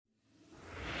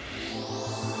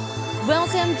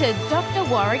Welcome to Dr.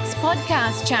 Warwick's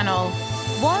podcast channel.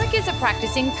 Warwick is a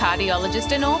practicing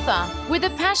cardiologist and author with a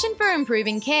passion for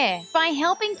improving care by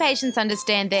helping patients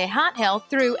understand their heart health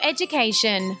through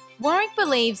education. Warwick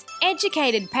believes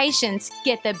educated patients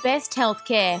get the best health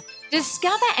care.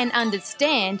 Discover and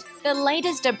understand the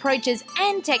latest approaches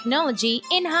and technology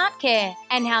in heart care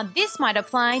and how this might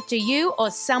apply to you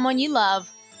or someone you love.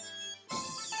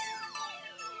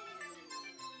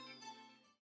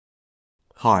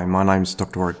 Hi, my name's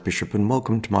Dr. Warwick Bishop and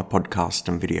welcome to my podcast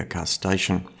and videocast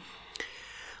station.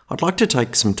 I'd like to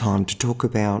take some time to talk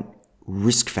about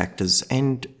risk factors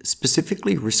and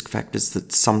specifically risk factors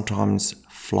that sometimes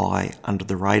fly under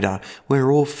the radar.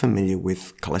 We're all familiar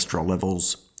with cholesterol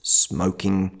levels,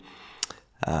 smoking,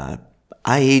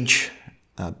 age,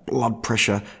 blood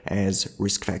pressure as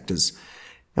risk factors.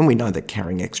 And we know that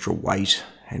carrying extra weight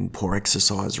and poor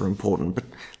exercise are important, but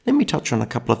let me touch on a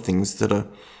couple of things that are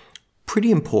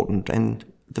pretty important, and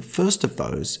the first of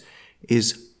those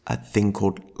is a thing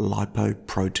called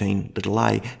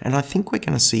lipoprotein(a), and I think we're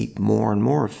going to see more and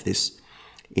more of this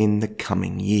in the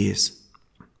coming years.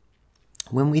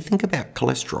 When we think about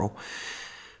cholesterol,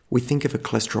 we think of a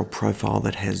cholesterol profile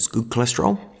that has good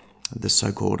cholesterol, the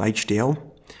so-called HDL,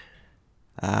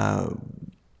 bad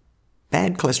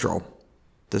cholesterol,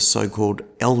 the so-called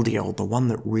LDL, the one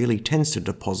that really tends to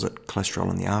deposit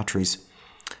cholesterol in the arteries,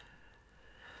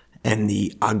 and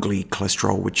the ugly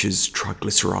cholesterol, which is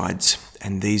triglycerides.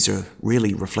 And these are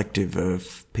really reflective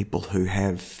of people who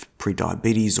have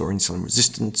prediabetes or insulin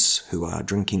resistance, who are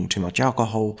drinking too much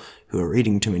alcohol, who are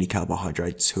eating too many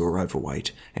carbohydrates, who are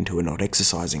overweight, and who are not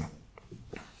exercising.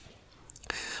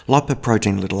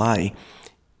 Lipoprotein(a)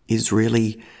 is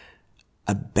really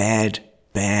a bad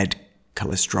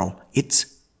cholesterol.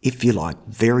 It's, if you like,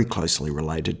 very closely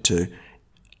related to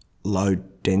low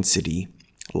density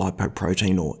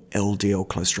lipoprotein or LDL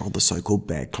cholesterol, the so-called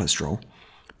bad cholesterol.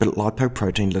 But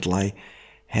lipoprotein(a)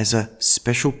 has a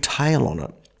special tail on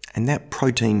it, and that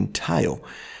protein tail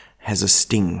has a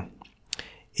sting.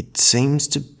 It seems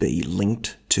to be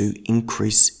linked to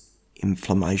increased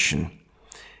inflammation.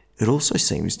 It also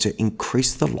seems to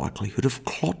increase the likelihood of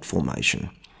clot formation.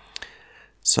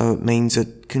 So it means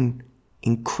it can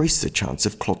increase the chance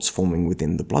of clots forming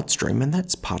within the bloodstream, and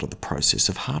that's part of the process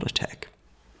of heart attack.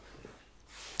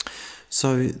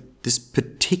 So this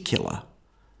particular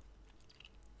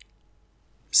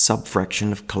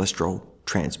subfraction of cholesterol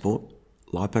transport,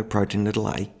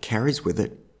 lipoprotein(a), carries with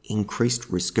it increased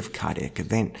risk of cardiac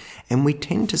event, and we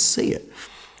tend to see it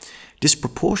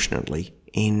disproportionately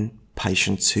in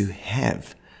patients who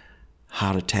have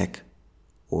heart attack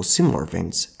or similar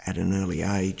events at an early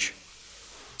age.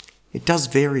 It does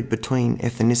vary between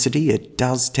ethnicity. It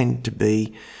does tend to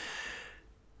be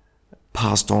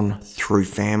passed on through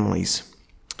families.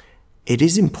 It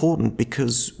is important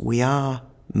because we are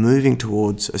moving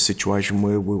towards a situation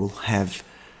where we will have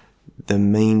the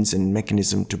means and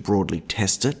mechanism to broadly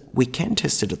test it. We can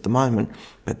test it at the moment,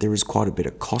 but there is quite a bit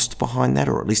of cost behind that,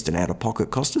 or at least an out-of-pocket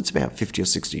cost. It's about $50 or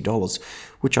 $60,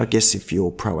 which I guess if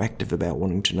you're proactive about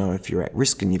wanting to know if you're at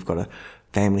risk and you've got a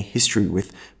family history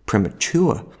with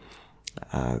premature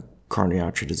coronary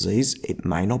artery disease, it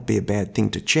may not be a bad thing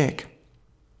to check.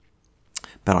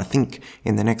 But I think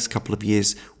in the next couple of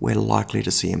years, we're likely to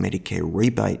see a Medicare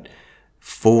rebate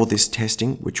for this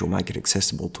testing, which will make it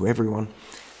accessible to everyone.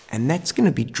 And that's going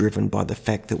to be driven by the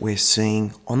fact that we're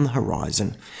seeing on the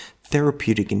horizon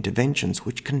therapeutic interventions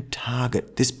which can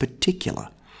target this particular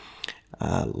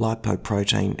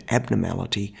lipoprotein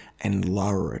abnormality and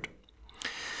lower it.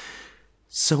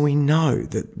 So we know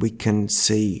that we can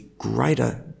see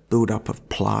greater build-up of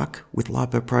plaque with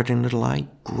lipoprotein(a),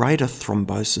 greater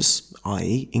thrombosis,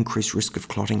 i.e. increased risk of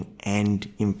clotting and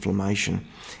inflammation.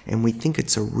 And we think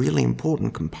it's a really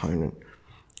important component,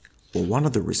 or one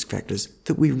of the risk factors,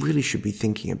 that we really should be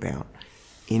thinking about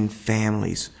in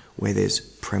families where there's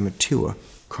premature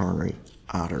coronary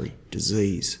artery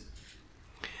disease.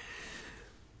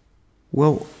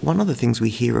 Well, one of the things we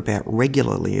hear about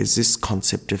regularly is this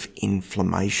concept of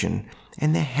inflammation,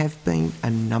 and there have been a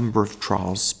number of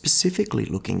trials specifically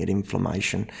looking at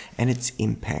inflammation and its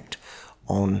impact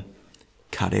on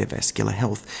cardiovascular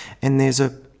health. And there's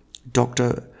a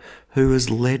doctor who has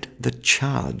led the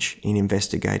charge in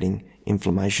investigating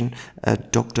inflammation,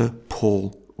 Dr.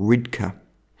 Paul Ridker,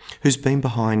 who's been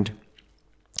behind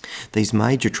these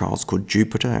major trials called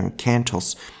Jupiter and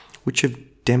Cantos, which have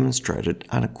demonstrated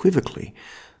unequivocally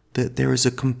that there is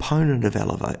a component of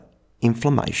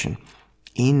inflammation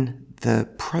in the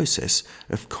process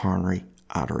of coronary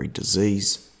artery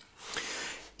disease.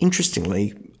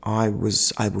 Interestingly, I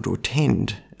was able to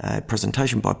attend a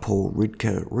presentation by Paul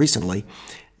Ridker recently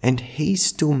And he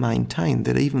still maintained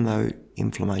that even though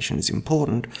inflammation is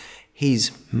important,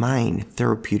 his main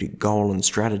therapeutic goal and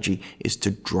strategy is to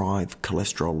drive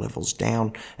cholesterol levels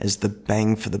down, as the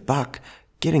bang for the buck,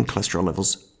 getting cholesterol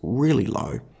levels really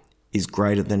low, is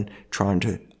greater than trying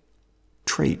to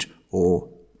treat or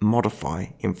modify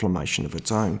inflammation of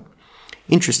its own.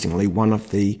 Interestingly, one of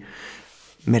the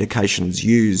medications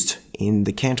used in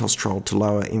the CANTOS trial to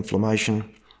lower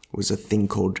inflammation was a thing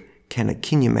called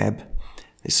canakinumab.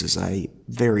 This is a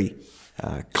very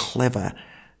clever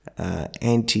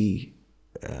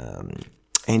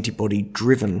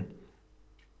antibody-driven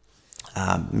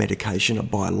medication, a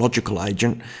biological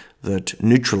agent that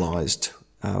neutralized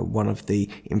one of the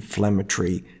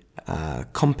inflammatory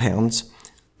compounds.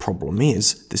 Problem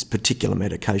is, this particular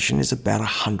medication is about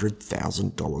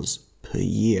 $100,000 per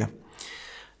year.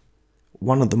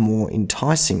 One of the more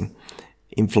enticing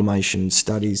inflammation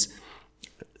studies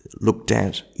looked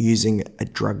at using a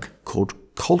drug called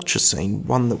colchicine,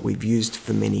 one that we've used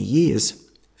for many years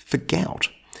for gout.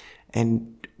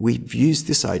 And we've used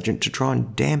this agent to try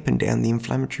and dampen down the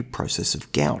inflammatory process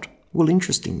of gout. Well,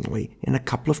 interestingly, in a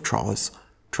couple of trials,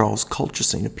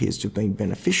 colchicine appears to have been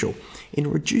beneficial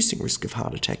in reducing risk of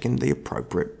heart attack in the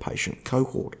appropriate patient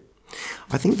cohort.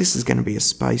 I think this is going to be a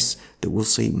space that we'll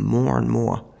see more and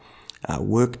more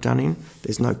work done in.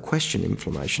 There's no question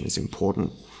inflammation is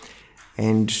important.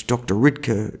 And Dr.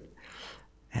 Ridker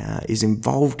is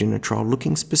involved in a trial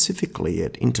looking specifically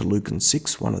at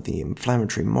interleukin-6, one of the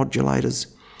inflammatory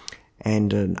modulators,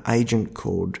 and an agent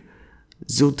called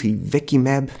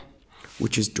ziltivekimab,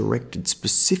 which is directed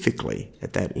specifically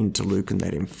at that interleukin,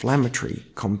 that inflammatory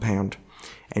compound,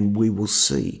 and we will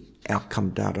see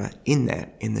outcome data in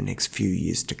that in the next few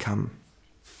years to come.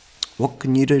 What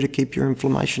can you do to keep your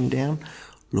inflammation down?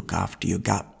 Look after your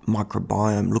gut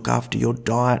microbiome, look after your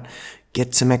diet,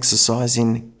 get some exercise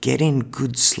in, get in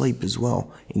good sleep as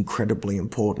well, incredibly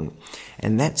important.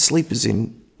 And that sleep is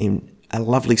in a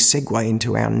lovely segue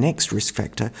into our next risk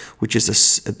factor, which is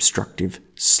obstructive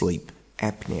sleep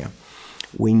apnea.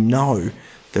 We know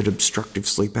that obstructive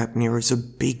sleep apnea is a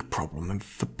big problem, and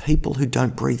for people who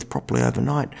don't breathe properly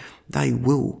overnight, they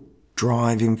will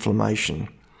drive inflammation.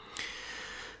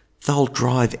 They'll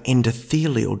drive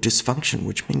endothelial dysfunction,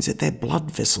 which means that their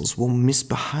blood vessels will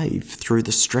misbehave through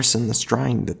the stress and the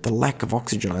strain that the lack of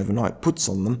oxygen overnight puts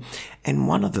on them. And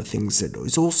one of the things that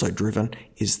is also driven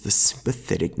is the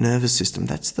sympathetic nervous system.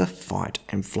 That's the fight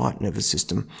and flight nervous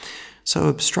system. So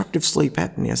obstructive sleep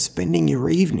apnea, spending your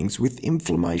evenings with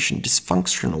inflammation,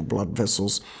 dysfunctional blood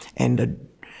vessels, and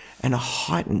a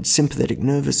heightened sympathetic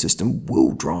nervous system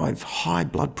will drive high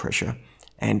blood pressure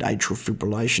and atrial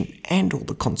fibrillation and all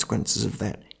the consequences of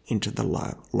that into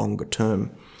the longer term.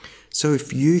 So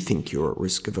if you think you're at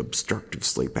risk of obstructive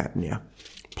sleep apnea,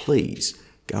 please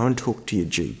go and talk to your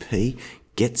GP,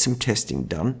 get some testing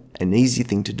done. An easy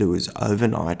thing to do is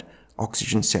overnight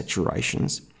oxygen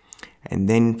saturations, and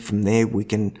then from there we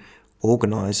can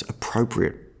organise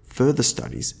appropriate further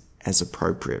studies as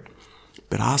appropriate.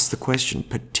 But ask the question,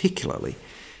 particularly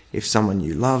if someone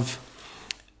you love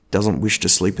doesn't wish to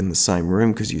sleep in the same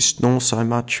room because you snore so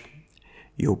much,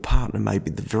 your partner may be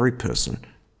the very person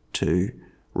to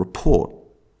report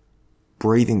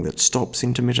breathing that stops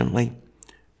intermittently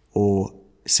or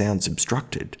sounds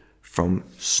obstructed from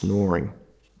snoring.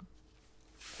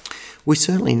 We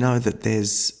certainly know that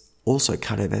there's also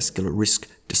cardiovascular risk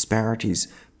disparities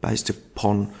based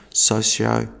upon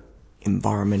socio,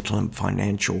 environmental and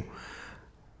financial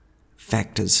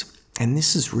factors. And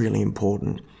this is really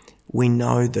important. We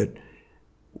know that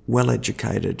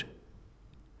well-educated,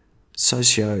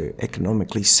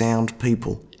 socio-economically sound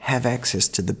people have access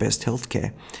to the best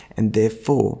healthcare and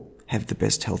therefore have the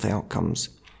best health outcomes.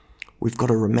 We've got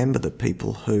to remember that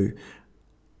people who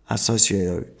are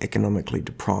socio-economically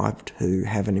deprived, who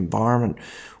have an environment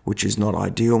which is not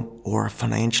ideal or are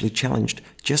financially challenged,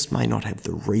 just may not have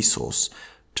the resource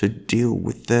to deal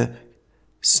with the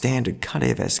standard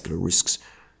cardiovascular risks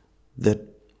that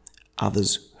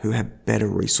others who have better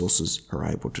resources are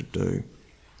able to do.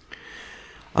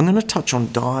 I'm going to touch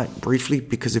on diet briefly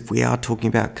because if we are talking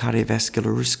about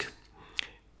cardiovascular risk,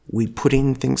 we put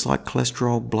in things like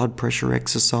cholesterol, blood pressure,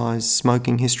 exercise,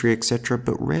 smoking history, etc.,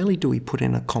 but rarely do we put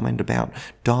in a comment about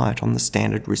diet on the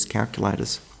standard risk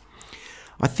calculators.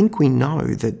 I think we know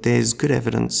that there's good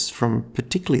evidence from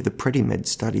particularly the Predimed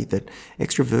study that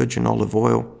extra virgin olive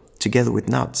oil together with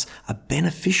nuts are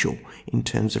beneficial in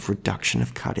terms of reduction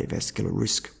of cardiovascular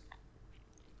risk.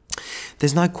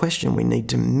 There's no question we need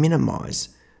to minimise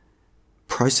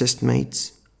processed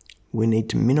meats, we need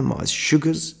to minimise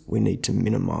sugars, we need to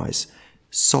minimise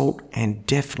salt, and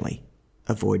definitely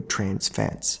avoid trans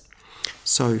fats.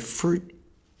 So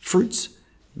fruits,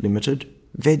 limited,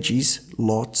 veggies,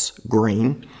 lots,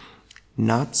 green,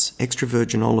 nuts, extra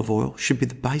virgin olive oil should be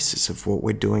the basis of what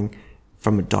we're doing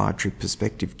from a dietary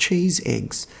perspective. Cheese,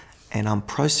 eggs, and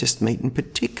unprocessed meat, and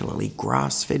particularly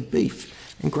grass-fed beef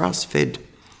and grass-fed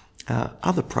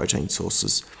other protein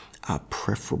sources are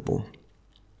preferable.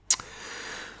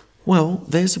 Well,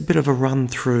 there's a bit of a run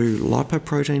through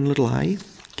lipoprotein a.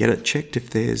 Get it checked if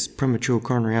there's premature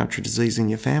coronary artery disease in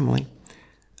your family.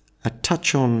 A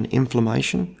touch on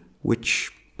inflammation,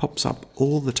 which pops up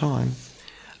all the time.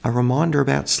 A reminder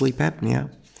about sleep apnea.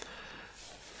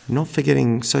 Not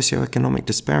forgetting socioeconomic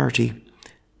disparity.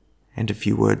 And a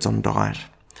few words on diet.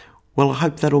 Well, I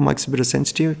hope that all makes a bit of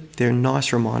sense to you. They're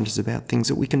nice reminders about things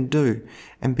that we can do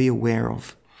and be aware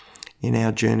of in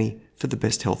our journey for the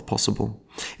best health possible.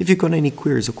 If you've got any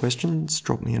queries or questions,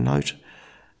 drop me a note.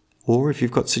 Or if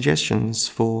you've got suggestions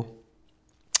for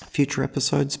future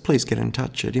episodes, please get in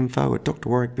touch at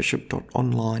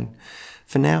info@drwarwickbishop.online.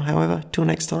 For now, however, till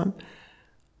next time,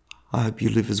 I hope you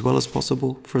live as well as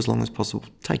possible for as long as possible.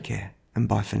 Take care and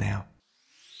bye for now.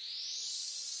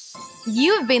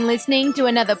 You have been listening to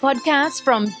another podcast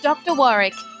from Dr.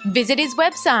 Warwick. Visit his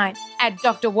website at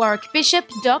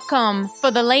drwarwickbishop.com for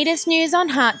the latest news on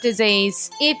heart disease.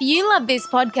 If you love this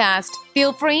podcast,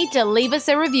 feel free to leave us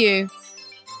a review.